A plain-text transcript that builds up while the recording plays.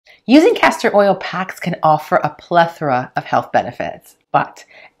Using castor oil packs can offer a plethora of health benefits, but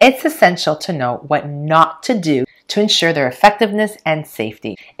it's essential to know what not to do to ensure their effectiveness and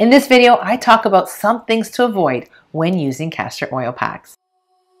safety. In this video, I talk about some things to avoid when using castor oil packs.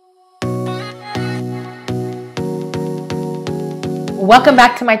 Welcome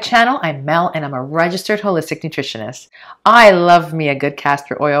back to my channel. I'm Mel and I'm a registered holistic nutritionist. I love me a good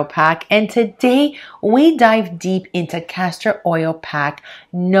castor oil pack, and today we dive deep into castor oil pack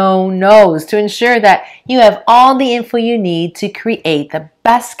no-nos to ensure that you have all the info you need to create the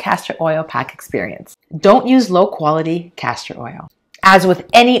best castor oil pack experience. Don't use low quality castor oil. As with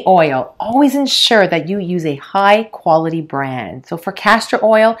any oil, always ensure that you use a high quality brand. So for castor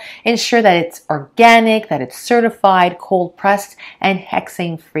oil, ensure that it's organic, that it's certified, cold pressed, and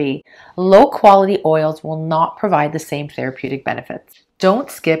hexane free. Low quality oils will not provide the same therapeutic benefits.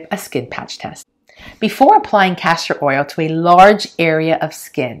 Don't skip a skin patch test. Before applying castor oil to a large area of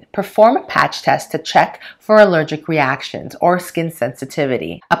skin, perform a patch test to check for allergic reactions or skin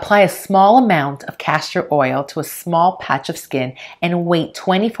sensitivity. Apply a small amount of castor oil to a small patch of skin and wait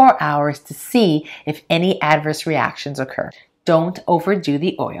 24 hours to see if any adverse reactions occur. Don't overdo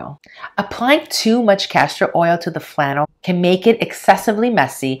the oil. Applying too much castor oil to the flannel can make it excessively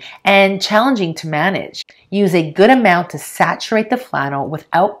messy and challenging to manage. Use a good amount to saturate the flannel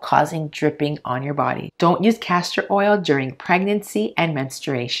without causing dripping on your body. Don't use castor oil during pregnancy and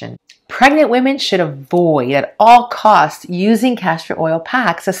menstruation. Pregnant women should avoid at all costs using castor oil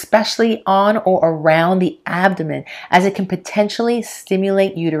packs, especially on or around the abdomen, as it can potentially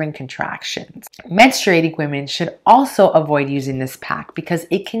stimulate uterine contractions. Menstruating women should also avoid using this pack because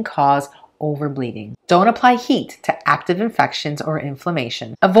it can cause overbleeding. Don't apply heat to active infections or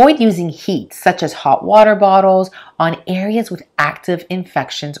inflammation. Avoid using heat, such as hot water bottles, on areas with active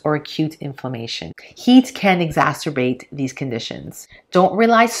infections or acute inflammation. Heat can exacerbate these conditions. Don't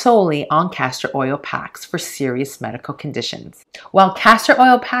rely solely on castor oil packs for serious medical conditions. While castor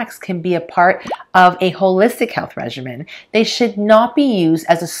oil packs can be a part of a holistic health regimen, they should not be used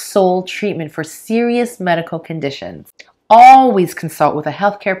as a sole treatment for serious medical conditions. Always consult with a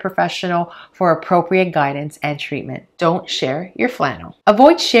healthcare professional for appropriate guidance and treatment. Don't share your flannel.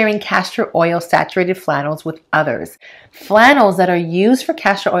 Avoid sharing castor oil saturated flannels with others. Flannels that are used for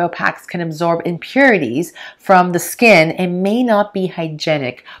castor oil packs can absorb impurities from the skin and may not be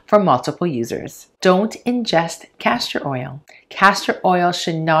hygienic for multiple users. Don't ingest castor oil. Castor oil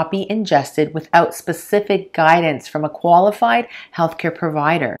should not be ingested without specific guidance from a qualified healthcare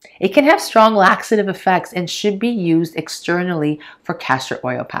provider. It can have strong laxative effects and should be used externally for castor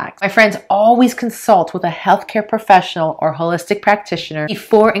oil packs. My friends, always consult with a healthcare professional or holistic practitioner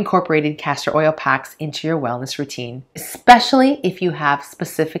before incorporating castor oil packs into your wellness routine, especially if you have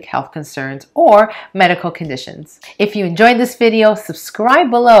specific health concerns or medical conditions. If you enjoyed this video,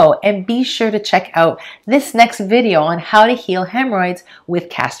 subscribe below and be sure to check out this next video on how to heal hemorrhoids with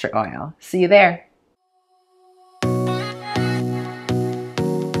castor oil. See you there.